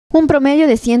Un promedio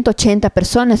de 180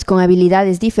 personas con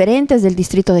habilidades diferentes del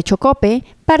distrito de Chocope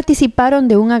participaron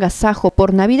de un agasajo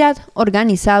por Navidad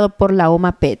organizado por la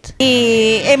OMAPED.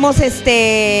 Y hemos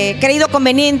creído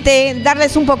conveniente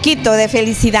darles un poquito de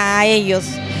felicidad a ellos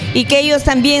y que ellos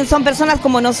también son personas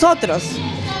como nosotros,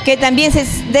 que también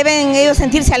deben ellos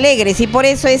sentirse alegres, y por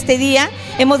eso este día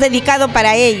hemos dedicado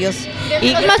para ellos.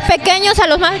 De los más pequeños a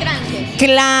los más grandes.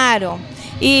 Claro,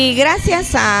 y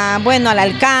gracias al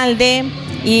alcalde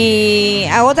y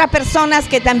a otras personas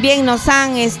que también nos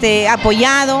han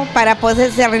apoyado para poder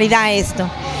hacer realidad esto.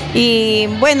 Y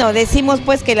bueno, decimos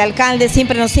pues que el alcalde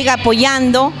siempre nos siga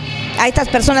apoyando a estas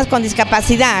personas con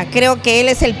discapacidad. Creo que él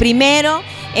es el primero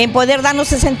en poder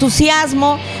darnos ese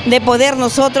entusiasmo de poder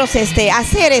nosotros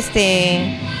hacer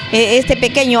este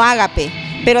pequeño ágape,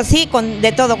 pero sí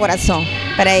de todo corazón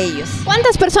para ellos.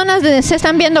 ¿Cuántas personas se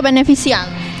están viendo beneficiadas?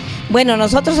 Bueno,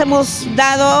 nosotros hemos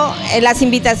dado las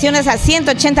invitaciones a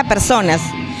 180 personas,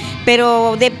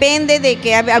 pero depende de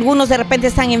que algunos de repente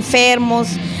están enfermos,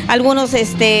 algunos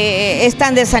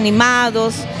están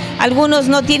desanimados, algunos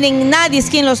no tienen nadie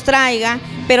quien los traiga,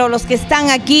 pero los que están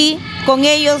aquí, con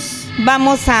ellos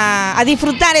vamos a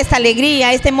disfrutar esta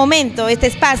alegría, este momento, este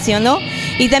espacio, ¿no?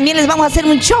 Y también les vamos a hacer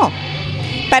un show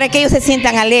para que ellos se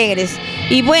sientan alegres.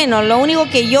 Y bueno, lo único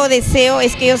que yo deseo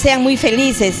es que ellos sean muy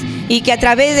felices y que a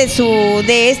través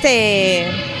de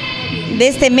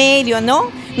este medio,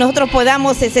 ¿no?, nosotros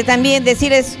podamos también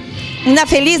decirles una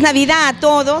feliz Navidad a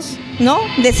todos, ¿no?,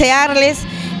 desearles,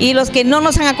 y los que no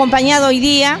nos han acompañado hoy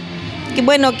día,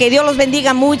 que Dios los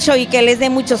bendiga mucho y que les dé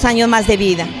muchos años más de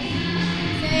vida.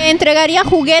 ¿Se entregaría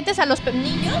juguetes a los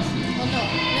niños o no?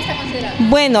 ¿No está considerado?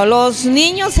 Bueno, los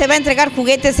niños se va a entregar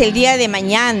juguetes el día de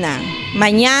mañana.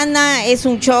 Mañana es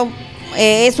un show,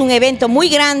 es un evento muy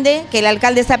grande que el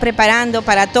alcalde está preparando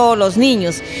para todos los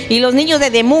niños. Y los niños de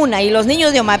Demuna y los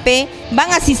niños de Omapé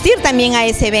van a asistir también a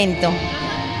ese evento.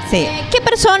 Sí. ¿Qué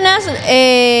personas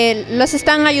los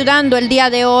están ayudando el día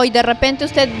de hoy? ¿De repente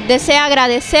usted desea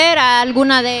agradecer a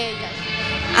alguna de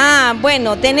ellas?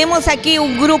 Bueno, tenemos aquí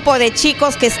un grupo de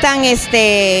chicos que están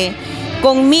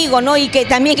conmigo, ¿no? Y que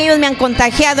también ellos me han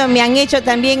contagiado, me han hecho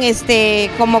también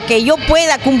como que yo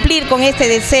pueda cumplir con este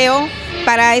deseo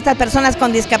para estas personas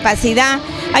con discapacidad.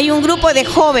 Hay un grupo de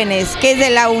jóvenes que es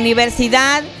de la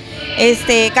Universidad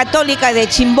Católica de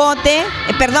Chimbote,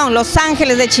 Los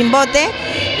Ángeles de Chimbote,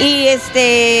 y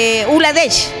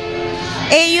Uladech.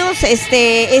 Ellos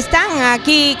están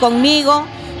aquí conmigo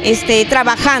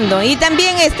trabajando, y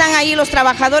también están ahí los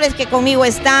trabajadores que conmigo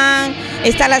está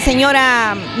la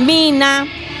señora Mina,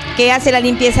 que hace la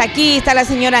limpieza aquí, está la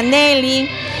señora Nelly,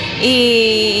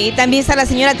 y también está la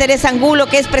señora Teresa Angulo,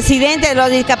 que es presidente de los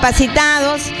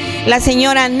discapacitados, la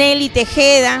señora Nelly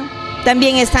Tejeda,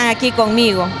 también están aquí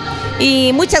conmigo.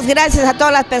 Y muchas gracias a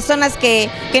todas las personas que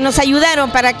nos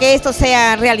ayudaron para que esto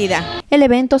sea realidad. El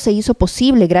evento se hizo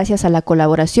posible gracias a la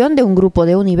colaboración de un grupo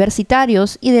de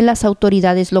universitarios y de las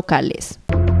autoridades locales.